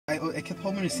I kept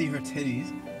hoping to see her titties.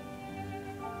 Is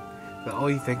that all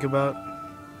you think about?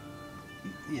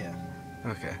 Yeah.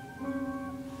 Okay.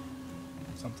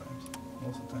 Sometimes.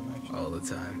 Most of the time, actually. All the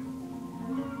time.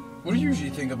 What do you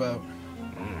usually think about?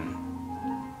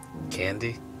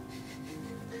 Candy?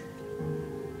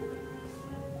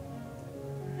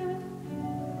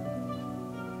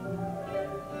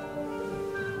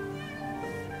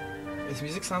 This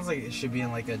music sounds like it should be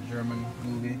in like a German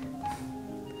movie.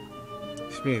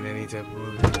 Should be in any type of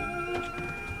movie.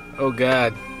 Oh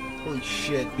God. Holy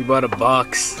shit. You bought a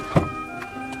box.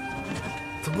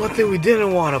 The one thing we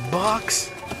didn't want, a box.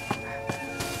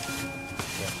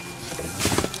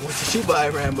 What did you buy,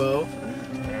 Rambo? I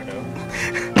don't know.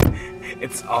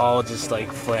 It's all just like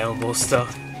flammable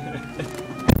stuff.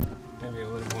 Maybe a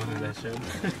little more than that shit.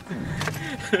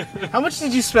 How much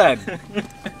did you spend?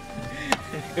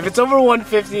 If it's over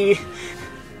 150.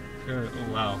 Oh,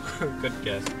 wow. Good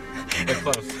guess. But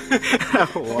close.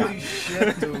 Holy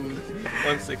shit, dude.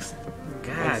 160.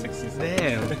 God 160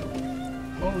 damn.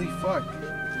 Holy fuck.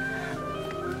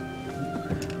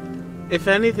 If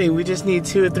anything, we just need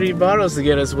 2 or 3 bottles to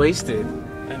get us wasted.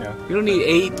 I know. You don't need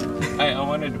 8. I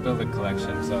wanted to build a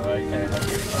collection, so I kind of have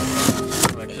to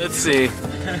collection. Let's see.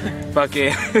 Fuck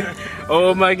it.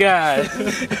 Oh my God.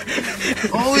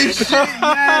 Holy shit,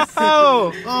 yes!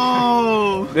 Oh!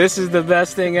 Oh! This is the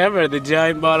best thing ever. The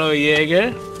giant bottle of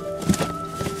Jaeger.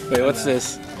 Wait, what's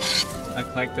this? A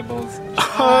collectibles.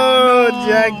 Oh, no.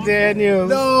 Jack Daniels.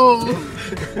 No!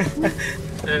 It's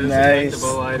Nice. a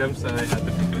collectible item, so I had to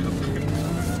pick it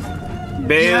up.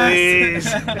 Baileys.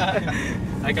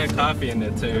 I got coffee in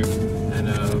it too, and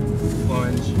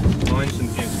orange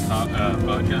infused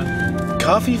vodka.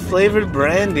 Coffee flavored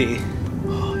brandy.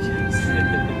 Oh, yes.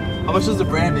 How much was the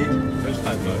brandy? It was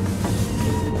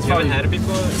 $5. You haven't had it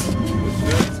before? It's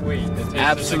really sweet. It tastes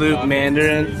Absolute just like coffee.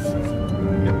 Mandarin.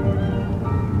 Yep.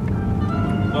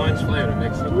 Orange flavor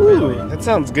mixed with Ooh, Bailey. that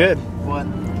sounds good. What?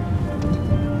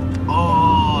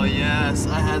 Oh, yes.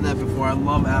 I had that before. I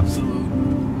love Absolute.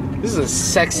 This is a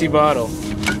sexy bottle.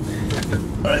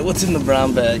 Alright, what's in the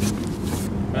brown bag?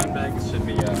 Brown bag should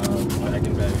be bag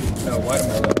and bag. No,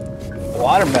 watermelon.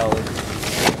 Watermelon.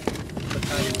 The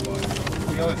tiny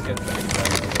watermelon. We always get bag and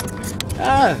bag.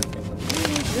 Ah,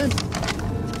 good.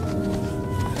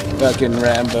 Fucking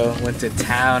Rambo went to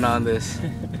town on this.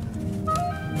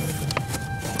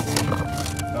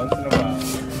 Once in a while.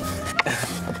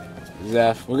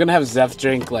 Zeph, we're gonna have Zeph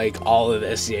drink like all of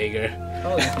this Jaeger.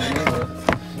 Oh,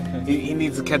 He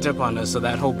needs to catch up on us, so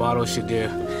that whole bottle should do.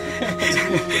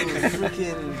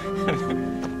 Freaking.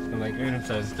 I'm like,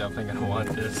 Unitard's definitely gonna want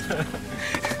this.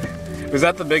 Was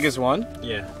that the biggest one?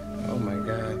 Yeah. Oh my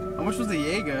God. How much was the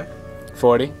Jaeger?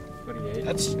 40. 48?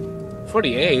 That's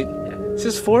 48. This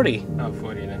is 40. Oh,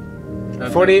 40 then.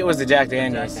 48 was the Jack Jack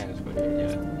Daniels. Daniels 48,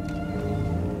 yeah.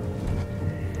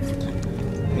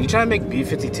 Are you trying to make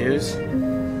B-52s?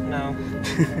 No.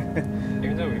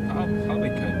 Even though we probably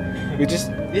could.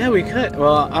 Yeah, we could.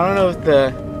 Well, I don't know if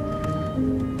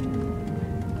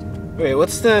wait,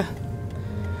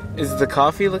 is the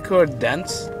coffee liqueur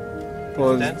dense?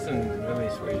 Well, Dense and really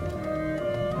sweet.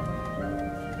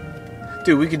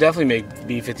 dude, we could definitely make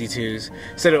B-52s.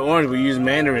 Instead of orange, we use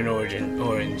Mandarin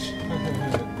orange.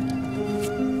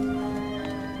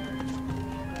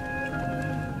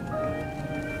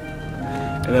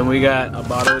 And then we got a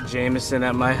bottle of Jameson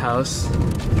at my house.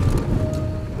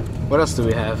 What else do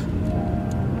we have?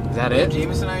 Is that it?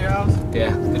 Jameson at your house?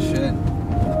 Yeah. Good shit.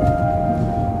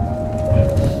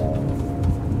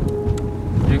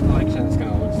 Your collection's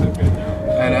gonna look so good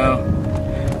now. I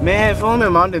know. Man, if only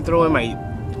my mom didn't throw in my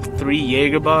 3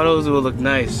 Jaeger bottles, it would look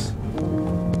nice.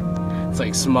 It's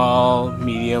like small,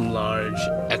 medium, large,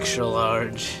 extra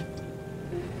large.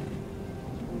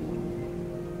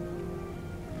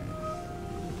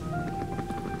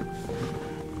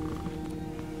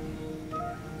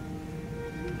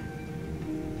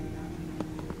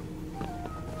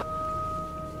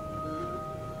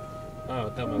 Oh, I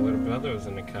thought my little brother was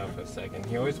in the car for a second.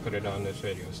 He always put it on this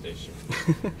radio station.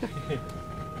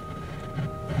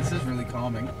 This is really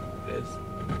calming. It is.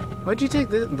 Why'd you take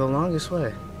the longest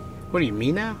way? What do you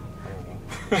mean now?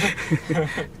 I don't know.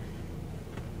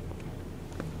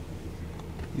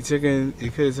 You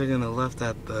could have taken the left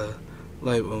at the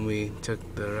light when we took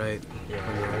the right. Yeah,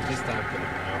 I just stopped it now.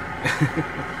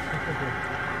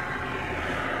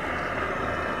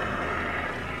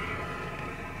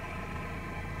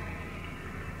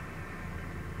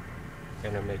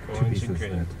 Gonna make Two orange pieces and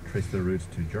cream. that trace their roots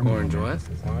to German Orange what?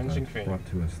 romanticism, Orange and but cream. brought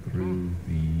to us through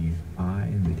the eye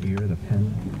and the ear, the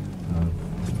pen of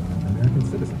American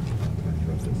citizens. When he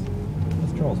wrote this,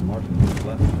 as Charles Martin left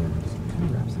words,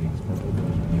 2 rhapsodies per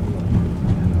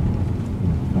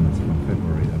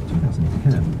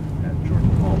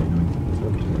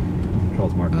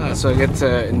So I get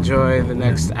to enjoy the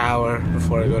next hour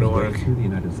before I go to work. To the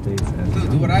United States as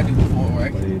Do what I do before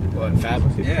work. What, fab?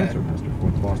 Yeah. concertmaster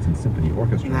for the Boston Symphony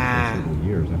Orchestra Nah. for several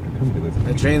years after coming to Lisbon.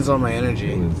 It drains all my It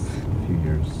energy. was a few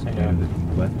years I know. later that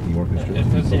he left the orchestra If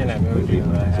and it's in that focused movie,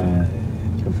 completely on his own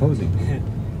composing.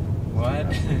 What?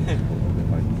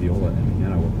 By viola and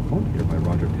piano were performed here by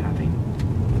Roger Tapping,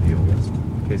 the violist.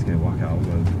 Keisuke Wakao was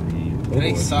the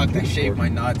They oboist suck. and They shaved my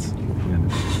nuts.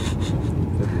 pianist.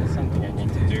 Something I need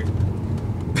to do.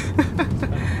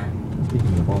 Speaking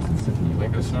of the Boston Symphony Like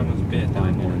Orchestra, Osama's you bit can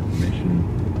find down more there. information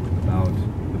about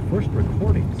the first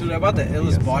recordings. Dude, I bought the of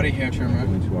illest BSL. body hair trimmer.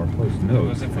 Going to our host notes.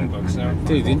 Was it from Booksnap?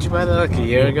 Dude, didn't you buy that like a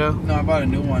year ago? No, I bought a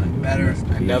new one. Better.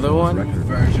 Another one?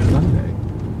 Version. Sunday,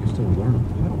 you still learn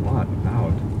quite a lot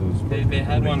about those. They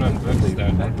had one on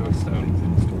Bookstone,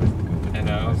 Bookstone. And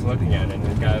I was looking at it, and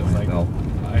the guy was like,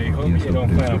 I hope you don't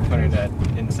plan on putting that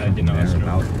inside the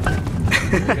nostril.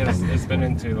 Because it's been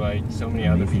into like so many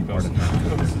other people's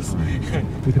noses.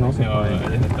 We can also No, find I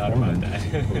hadn't thought about performance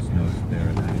that. post notes there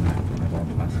at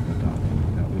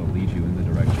 99.5 that will lead you in the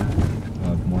direction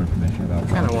of more information about. I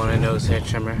kind of want a nose hair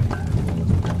trimmer.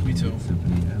 Me too.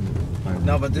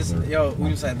 No, but this, yo,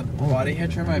 we said the body hair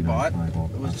trimmer I bought,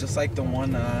 it was just like the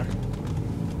one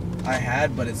I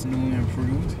had, but it's newly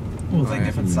improved. It was like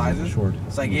different sizes. So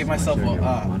I gave myself a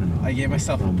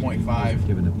 0.5.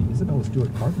 Given at the Isabella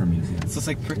Stewart Gardner Museum. It's just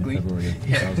like prickly. In February of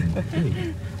Yeah.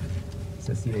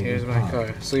 2003. Here's my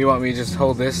car. So you want me to just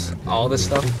hold this, all this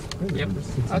stuff? Yep.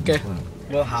 Okay.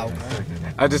 Well, how?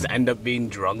 I'll just end up being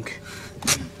drunk.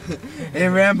 Hey,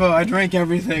 Rambo, I drank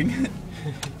everything.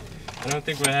 I don't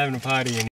think we're having a party anymore.